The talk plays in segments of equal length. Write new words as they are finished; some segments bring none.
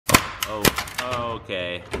Oh,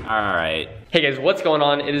 okay. Alright. Hey guys, what's going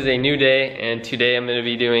on? It is a new day, and today I'm gonna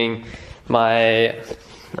be doing my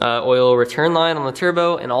oil return line on the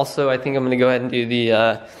turbo, and also I think I'm gonna go ahead and do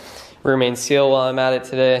the rear main seal while I'm at it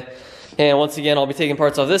today. And once again, I'll be taking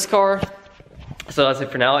parts off this car. So that's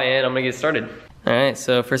it for now, and I'm gonna get started. Alright,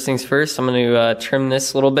 so first things first, I'm gonna trim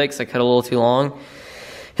this a little bit because I cut a little too long.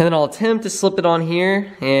 And then I'll attempt to slip it on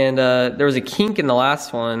here, and there was a kink in the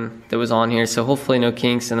last one that was on here, so hopefully no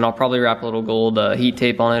kinks, and then I'll probably wrap a little gold heat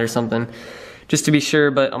tape on it or something, just to be sure,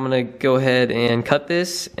 but I'm gonna go ahead and cut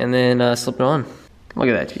this, and then slip it on. Look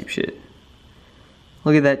at that cheap shit.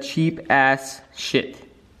 Look at that cheap ass shit.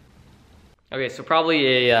 Okay, so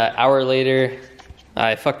probably a hour later,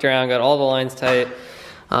 I fucked around, got all the lines tight.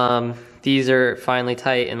 These are finally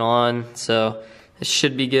tight and on, so it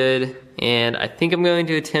should be good. And I think I'm going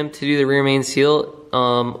to attempt to do the rear main seal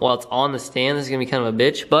while it's on the stand. This is gonna be kind of a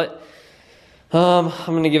bitch, but I'm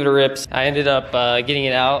gonna give it a rip. I ended up getting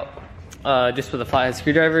it out just with a flathead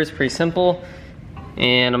screwdriver. It's pretty simple.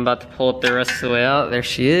 And I'm about to pull up the rest of the way out. There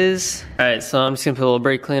she is. All right, so I'm just gonna put a little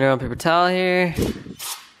brake cleaner on paper towel here.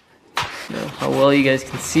 I don't know how well you guys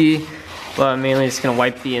can see, but I'm mainly just gonna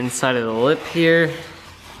wipe the inside of the lip here.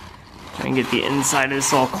 Try and get the inside of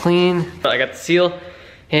this all clean. I got the seal,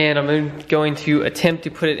 and I'm going to attempt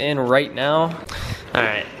to put it in right now. All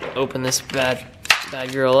right, open this bad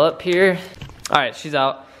girl up here. All right, she's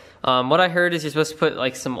out. What I heard is you're supposed to put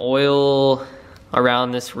like some oil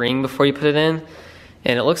around this ring before you put it in,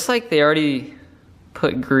 and it looks like they already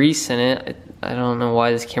put grease in it. I don't know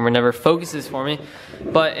why this camera never focuses for me,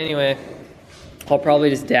 but anyway, I'll probably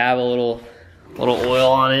just dab a little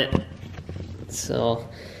oil on it. So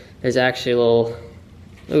there's actually a little,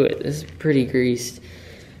 ooh, this is pretty greased.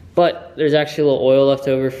 But there's actually a little oil left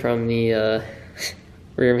over from the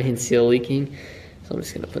rear main seal leaking. So I'm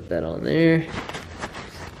just gonna put that on there.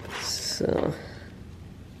 So,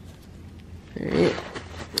 all right,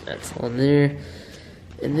 that's on there.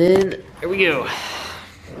 And then, there we go.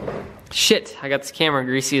 Shit, I got this camera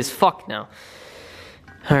greasy as fuck now.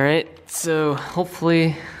 All right, so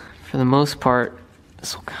hopefully, for the most part,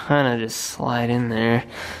 this will kind of just slide in there.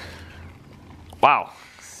 Wow,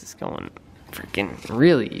 this is going freaking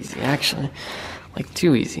really easy, actually. Like,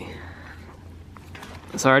 too easy.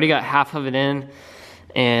 So I already got half of it in,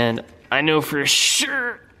 and I know for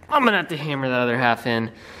sure I'm gonna have to hammer that other half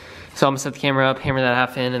in. So I'm gonna set the camera up, hammer that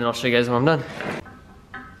half in, and I'll show you guys when I'm done.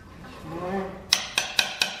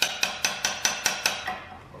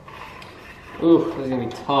 Ooh, this is gonna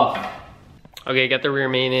be tough. Okay, got the rear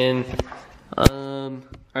main in. Or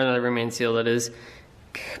not the rear main seal, that is.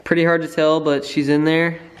 Pretty hard to tell, but she's in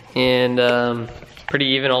there, and pretty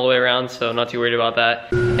even all the way around, so not too worried about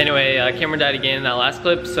that. Anyway, camera died again in that last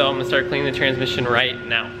clip, so I'm gonna start cleaning the transmission right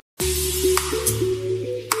now.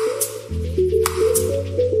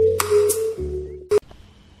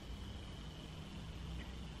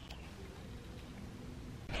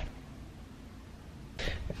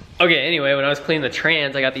 Okay, anyway, when I was cleaning the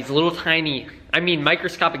trans, I got these little tiny, I mean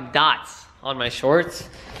microscopic dots on my shorts,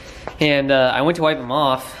 and I went to wipe them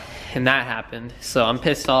off, and that happened. So I'm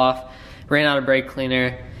pissed off, ran out of brake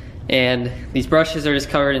cleaner, and these brushes are just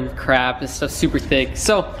covered in crap. This stuff's super thick.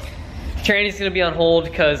 So tranny's gonna be on hold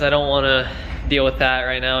because I don't wanna deal with that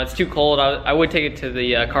right now. It's too cold. I would take it to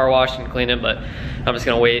the car wash and clean it, but I'm just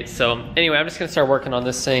gonna wait. So anyway, I'm just gonna start working on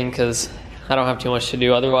this thing because I don't have too much to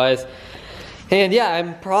do otherwise. And yeah,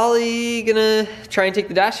 I'm probably gonna try and take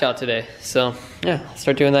the dash out today. So yeah, I'll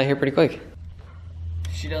start doing that here pretty quick.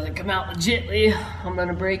 If she doesn't come out legitly, I'm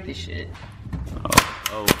gonna break this shit.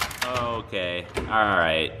 Oh, okay.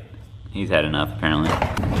 Alright. He's had enough, apparently.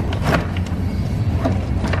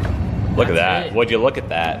 Look at that. It. Would you look at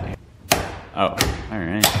that? Oh,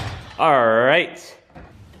 alright. Alright.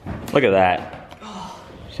 Look at that.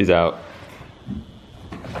 She's out.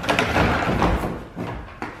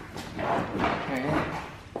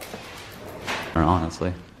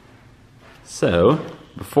 Honestly. So,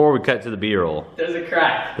 before we cut to the B-roll, there's a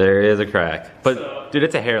crack. There is a crack. But so, dude,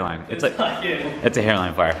 it's a hairline. It's like it's a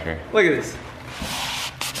hairline fracture. Look at this.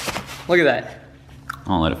 Look at that.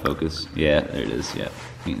 I'll let it focus. Yeah, there it is. Yeah,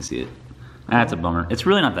 you can see it. That's a bummer. It's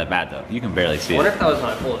really not that bad though. You can barely see it. I wonder if that was when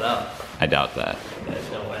I pulled it out. I doubt that.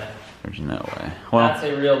 There's no way. There's no way. Well, that's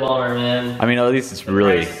a real bummer, man. I mean, at least it's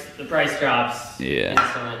really the price drops. Yeah.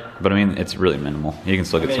 Instantly. But I mean, it's really minimal. You can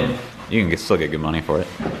still get some. You can still get good money for it.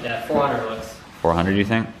 Yeah, 400 bucks. 400, you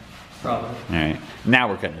think? Probably. All right. Now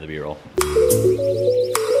we're cutting to the B-roll.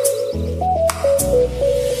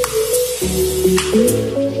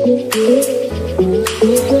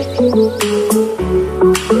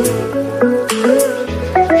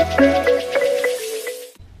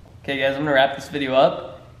 Okay guys, I'm gonna wrap this video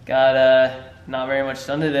up. Got not very much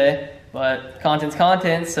done today, but content's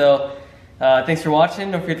content, so thanks for watching.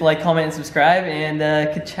 Don't forget to like, comment, and subscribe, and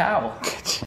ka-chow.